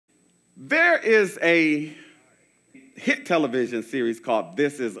There is a hit television series called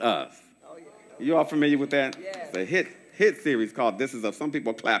This Is Us. You all familiar with that? Yes. It's a hit series called This Is Us. Some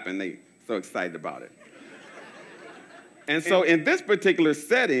people clapping, they so excited about it. And so in this particular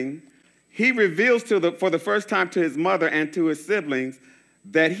setting, he reveals for the first time to his mother and to his siblings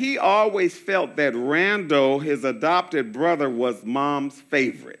that he always felt that Randall, his adopted brother, was mom's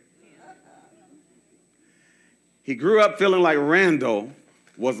favorite. He grew up feeling like Randall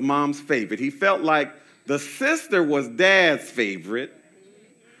was mom's favorite. He felt like the sister was dad's favorite,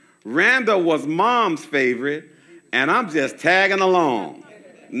 Randall was mom's favorite, and I'm just tagging along.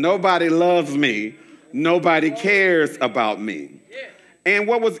 Nobody loves me. Nobody cares about me. And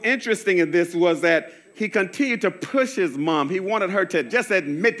what was interesting in this was that he continued to push his mom. He wanted her to just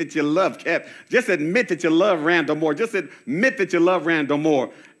admit that you love Kev. Just admit that you love Randall more. Just admit that you love Randall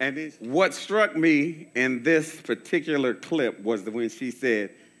more. And what struck me in this particular clip was when she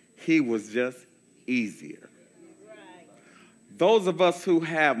said, he was just easier. Those of us who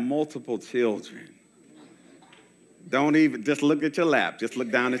have multiple children, don't even, just look at your lap. Just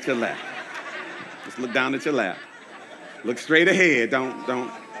look down at your lap. Just look down at your lap. Look straight ahead. Don't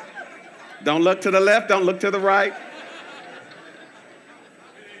look to the left. Don't look to the right.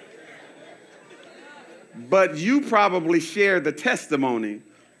 But you probably share the testimony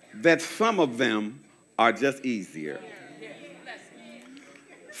that some of them are just easier.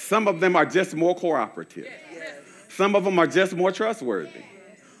 Some of them are just more cooperative. Some of them are just more trustworthy.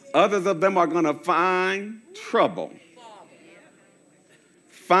 Others of them are going to find trouble.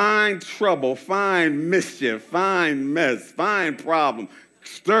 Find trouble, find mischief, find mess, find problem,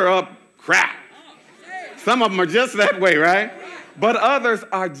 stir up crap. Some of them are just that way, right? But others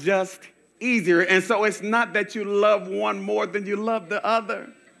are just easier. And so it's not that you love one more than you love the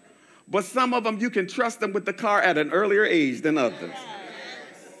other. But some of them, you can trust them with the car at an earlier age than others.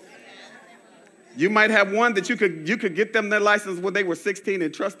 You might have one that you could get them their license when they were 16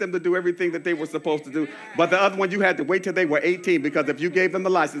 and trust them to do everything that they were supposed to do. But the other one, you had to wait till they were 18 because if you gave them the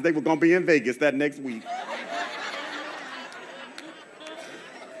license, they were going to be in Vegas that next week.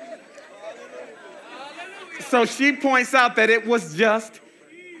 So she points out that it was just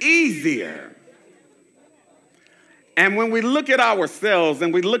easier. And when we look at ourselves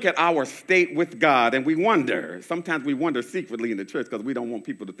and we look at our state with God and we wonder, sometimes we wonder secretly in the church because we don't want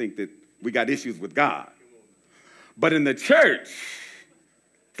people to think that we got issues with God. But in the church,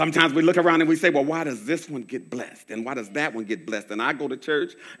 sometimes we look around and we say, well, why does this one get blessed? And why does that one get blessed? And I go to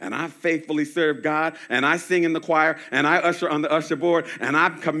church and I faithfully serve God and I sing in the choir and I usher on the usher board and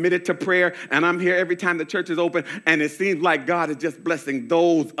I'm committed to prayer and I'm here every time the church is open and it seems like God is just blessing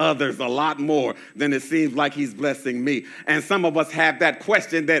those others a lot more than it seems like he's blessing me. And some of us have that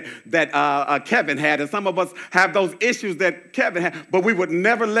question that Kevin had and some of us have those issues that Kevin had, but we would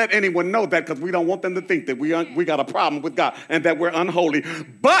never let anyone know that because we don't want them to think that we got a problem with God and that we're unholy.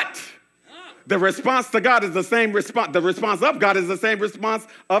 But the response to God is the same response. The response of God is the same response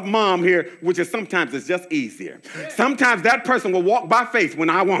of mom here, which is sometimes it's just easier. Sometimes that person will walk by faith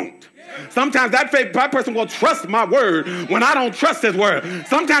when I won't. Sometimes that person will trust my word when I don't trust his word.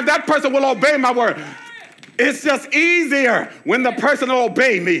 Sometimes that person will obey my word. It's just easier when the person will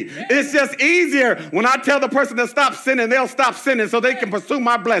obey me. It's just easier when I tell the person to stop sinning, they'll stop sinning so they can pursue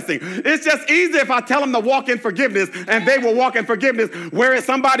my blessing. It's just easier if I tell them to walk in forgiveness and they will walk in forgiveness, whereas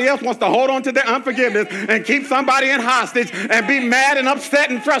somebody else wants to hold on to their unforgiveness and keep somebody in hostage and be mad and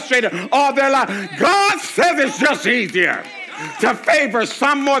upset and frustrated all their life. God says it's just easier to favor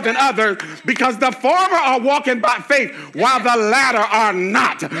some more than others because the former are walking by faith while the latter are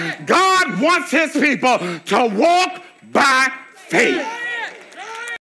not. God wants his people to walk by faith.